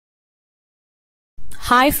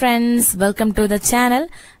Hi friends, welcome to the channel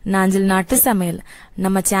Nanjil Naatu Samayal.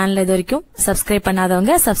 நம்ம சேனலை இதுவரைக்கும் சப்ஸ்கிரைப்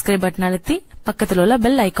பண்ணாதவங்க சப்ஸ்கிரைப் பட்டன் அழுத்தி பக்கத்துல உள்ள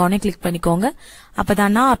பெல் ஐகானை கிளிக் பண்ணிக்கோங்க.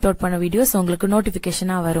 அப்பதான் நான் அப்லோட் பண்ண வீடியோஸ் உங்களுக்கு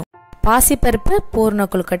நோட்டிபிகேஷனா வரும். பாசிப்பருப்பு பூரண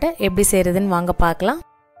கொழுக்கட்டை எப்படி செய்யறதுன்னு வாங்க பார்க்கலாம்.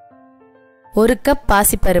 1 கப்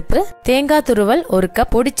பாசிப்பருப்பு, தேங்காய் துருவல் 1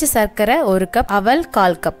 கப், பொடிச்ச சர்க்கரை 1 கப், அவல்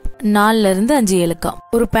 1/4 கப், 4 இருந்து 5 ஏலக்காய்.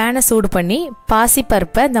 ஒரு பேனை சூடு பண்ணி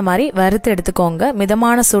பாசிப்பருப்பை இந்த மாதிரி வறுத்து எடுத்துக்கோங்க.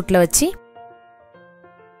 மிதமான சூட்ல வச்சு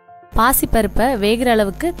பாசிப்பருப்பை வேகிற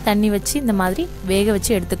அளவுக்கு தண்ணி வச்சு இந்த மாதிரி வேக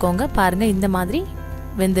வச்சு எடுத்துக்கோங்க. பாருங்க இந்த மாதிரி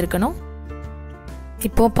வெந்திருக்கணும்.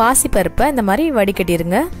 இப்போ பாசிப்பருப்பை இந்த மாதிரி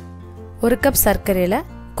வடிகட்டிருங்க. 1 கப் சர்க்கரையில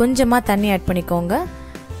கொஞ்சமா தண்ணி ஆட் பண்ணிக்கோங்க.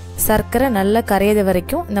 சர்க்கரை நல்லா கரையது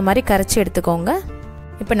வரைக்கும் இந்த மாதிரி கரைச்சி எடுத்துக்கோங்க.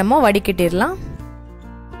 இப்போ நம்ம வடிகட்டிடலாம்.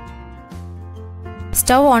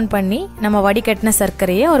 ஸ்டவ் ஆன் பண்ணி நம்ம வடிகட்டின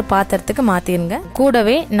சர்க்கரையை ஒரு பாத்திரத்துக்கு மாத்திருங்க.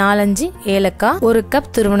 கூடவே 4-5 ஏலக்காய், 1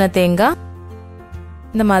 கப் துருவன தேங்காய்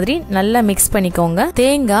இந்த மாதிரி நல்லா மிக்ஸ் பண்ணிக்கோங்க.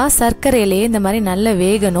 தேங்காய் சர்க்கரையிலேயே இந்த மாதிரி நல்லா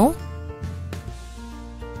வேகணும்.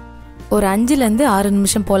 ஒரு 5 இருந்து 6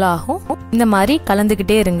 நிமிஷம் போல ஆகும். இந்த மாதிரி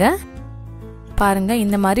கலந்துகிட்டே இருங்க. பாருங்க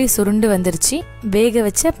இந்த மாதிரி சுருண்டு வந்துருச்சு. வேக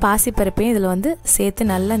வச்ச பாசிப்பருப்பையும் இதுல சேர்த்து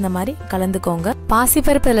நல்லா இந்த மாதிரி கலந்துக்கோங்க.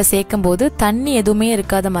 பாசிப்பருப்பு இதுல சேர்க்கும் போது தண்ணி எதுவுமே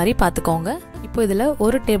இருக்காத மாதிரி பாத்துக்கோங்க. இப்போ இதுல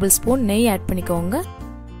 1 டேபிள் ஸ்பூன் நெய் ஆட் பண்ணிக்கோங்க.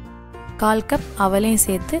 1/4 கப் அவலையும்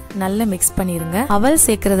சேர்த்து நல்லா மிக்ஸ் பண்ணிருங்க. அவல்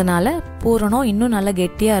சேர்க்கறதுனால பூரணம் இன்னும் நல்லா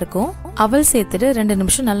கெட்டியா இருக்கும். அவல் சேர்த்துட்டு 2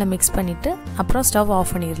 நிமிஷம் நல்லா மிக்ஸ் பண்ணிட்டு அப்புறம் ஸ்டவ்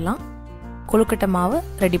ஆஃப் பண்ணிடலாம். கொழுக்கட்டை மாவு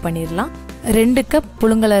ரெடி பண்ணிடலாம். 2 கப்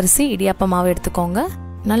புழுங்கல் அரிசி இடியாப்ப மாவு எடுத்துக்கோங்க.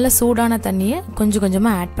 நல்ல சூடான தண்ணியை கொஞ்சம்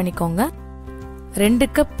கொஞ்சமா ஆட் பண்ணிக்கோங்க. 2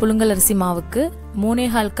 கப் புழுங்கல் அரிசி மாவுக்கு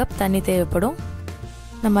 3/4 கப் தண்ணி தேவைப்படும்.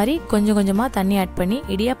 இந்த மாதிரி கொஞ்சம் கொஞ்சமா தண்ணி ஆட் பண்ணி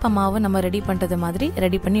இடியாப்ப மாவு நம்ம ரெடி பண்றது மாதிரி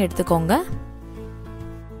ரெடி பண்ணி எடுத்துக்கோங்க.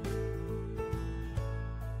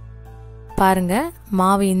 பாருங்க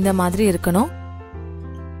மாவு இந்த மாதிரி இருக்கணும்.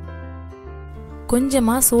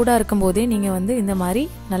 கொஞ்சமா சூடா இருக்கும் போதே நீங்க இந்த மாதிரி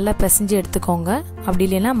நல்லா பிசைஞ்சு எடுத்துக்கோங்க. அப்படி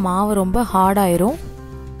இல்லைன்னா மாவு ரொம்ப ஹார்ட் ஆயிரும்.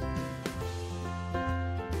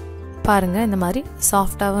 பாருங்க இந்த மாதிரி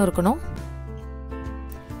சாஃப்டாவும் இருக்கணும்.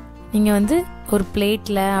 நீங்க ஒரு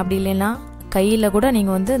பிளேட்ல அப்படி இல்லைன்னா கையில கூட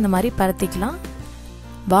நீங்க இந்த மாதிரி பரத்திக்கலாம்.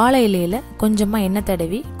 வாழை இலையில கொஞ்சமா எண்ணெய்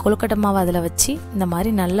தடவி கொழுக்கட்டை மாவு அதுல வச்சு இந்த மாதிரி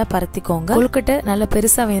நல்லா பரத்திக்கோங்க. கொழுக்கட்டை நல்லா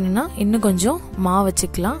பெருசா வேணும்னா இன்னும் கொஞ்சம் மாவு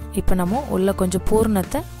வச்சுக்கலாம். இப்ப நம்ம உள்ள கொஞ்சம்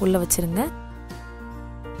பூரணத்தை உள்ள வச்சிருங்க.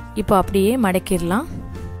 இப்போ அப்படியே மடக்கிடலாம்.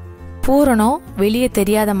 பூரணம் வெளியே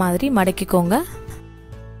தெரியாத மாதிரி மடக்கிக்கோங்க.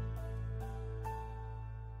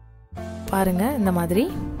 பாருங்க இந்த மாதிரி.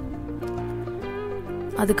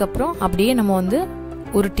 அதுக்கப்புறம் அப்படியே நம்ம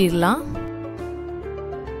உருட்டிடலாம்.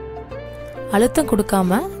 அழுத்தம்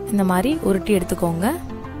கொடுக்காம இந்த மாதிரி உருட்டி எடுத்துக்கோங்க.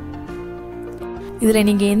 இதுல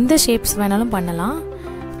நீங்க எந்த ஷேப்ஸ் வேணாலும் பண்ணலாம்.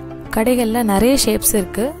 கடைகள்ல நிறைய ஷேப்ஸ்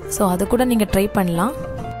இருக்கு. ஸோ அதை கூட நீங்க ட்ரை பண்ணலாம்.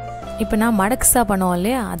 இப்போ நான் மடக்ஸா பண்ணுவோம்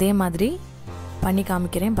இல்லையா, அதே மாதிரி பண்ணி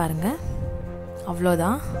காமிக்கிறேன் பாருங்க.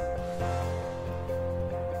 அவ்வளோதான்.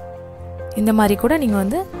 இந்த மாதிரி கூட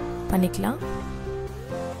நீங்க பண்ணிக்கலாம்.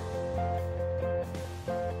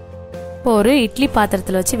 இப்போ ஒரு இட்லி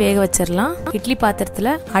பாத்திரத்தில் வச்சு வேக வச்சிடலாம். இட்லி பாத்திரத்தில்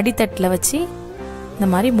அடித்தட்டில் வச்சு இந்த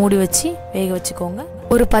மாதிரி மூடி வச்சு வேக வச்சுக்கோங்க.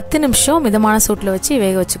 ஒரு 10 நிமிஷம் மிதமான சூட்டில் வச்சு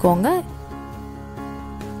வேக வச்சுக்கோங்க.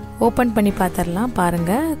 ஓப்பன் பண்ணி பார்த்துடலாம்.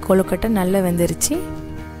 பாருங்க கொழுக்கட்டை நல்லா வெந்துருச்சு.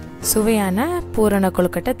 சுவையான பூரண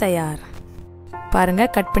கொழுக்கட்டை தயார். பாருங்க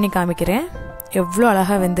கட் பண்ணி காமிக்கிறேன். எவ்வளோ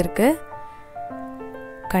அழகா வெந்திருக்கு.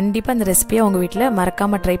 கண்டிப்பாக இந்த ரெசிபியை உங்கள் வீட்டில்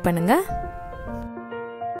மறக்காமல் ட்ரை பண்ணுங்க.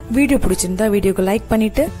 வீடியோ பிடிச்சிருந்தா வீடியோக்கு லைக்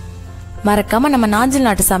பண்ணிட்டு மறக்காம நம்ம நாஞ்சில்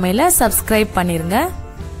நாட்டு சமையலை சப்ஸ்கிரைப் பண்ணிருங்க.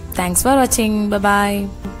 தேங்க்ஸ் ஃபார் வாட்சிங். Bye bye.